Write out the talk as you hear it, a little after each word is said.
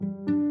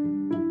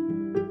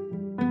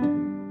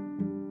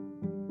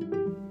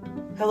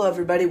Hello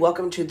everybody,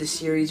 welcome to the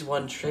Series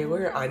 1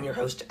 trailer. I'm your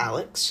host,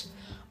 Alex.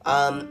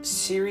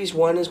 Series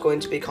 1 is going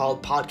to be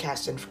called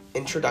Podcast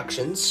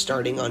Introductions,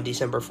 starting on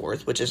December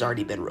 4th, which has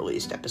already been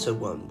released. Episode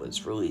 1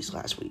 was released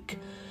last week.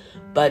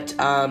 But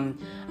I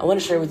want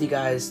to share with you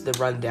guys the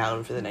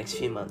rundown for the next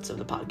few months of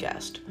the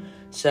podcast.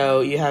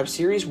 So you have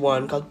Series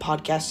 1 called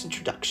Podcast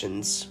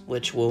Introductions,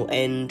 which will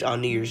end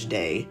on New Year's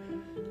Day.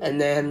 And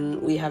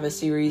then we have a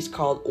series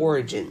called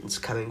Origins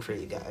coming for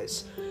you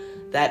guys.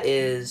 That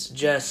is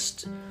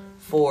just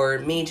for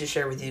me to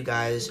share with you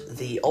guys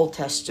the Old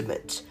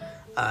Testament.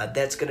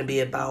 That's going to be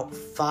about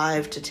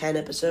 5 to 10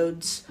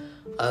 episodes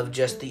of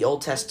just the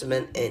Old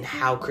Testament and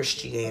how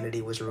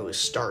Christianity was really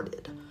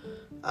started.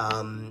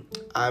 I'm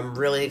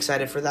really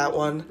excited for that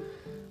one.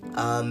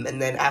 And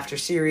then after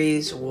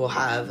series, we'll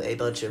have a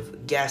bunch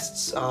of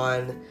guests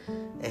on,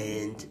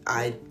 and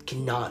I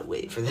cannot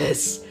wait for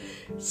this.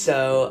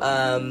 So,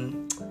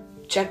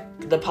 check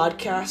the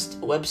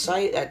podcast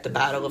website at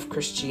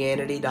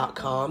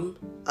thebattleofchristianity.com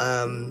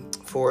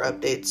for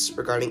updates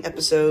regarding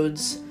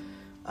episodes,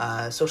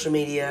 social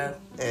media,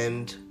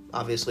 and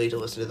obviously to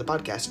listen to the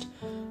podcast.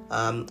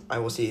 I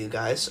will see you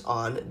guys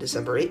on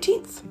December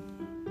 18th.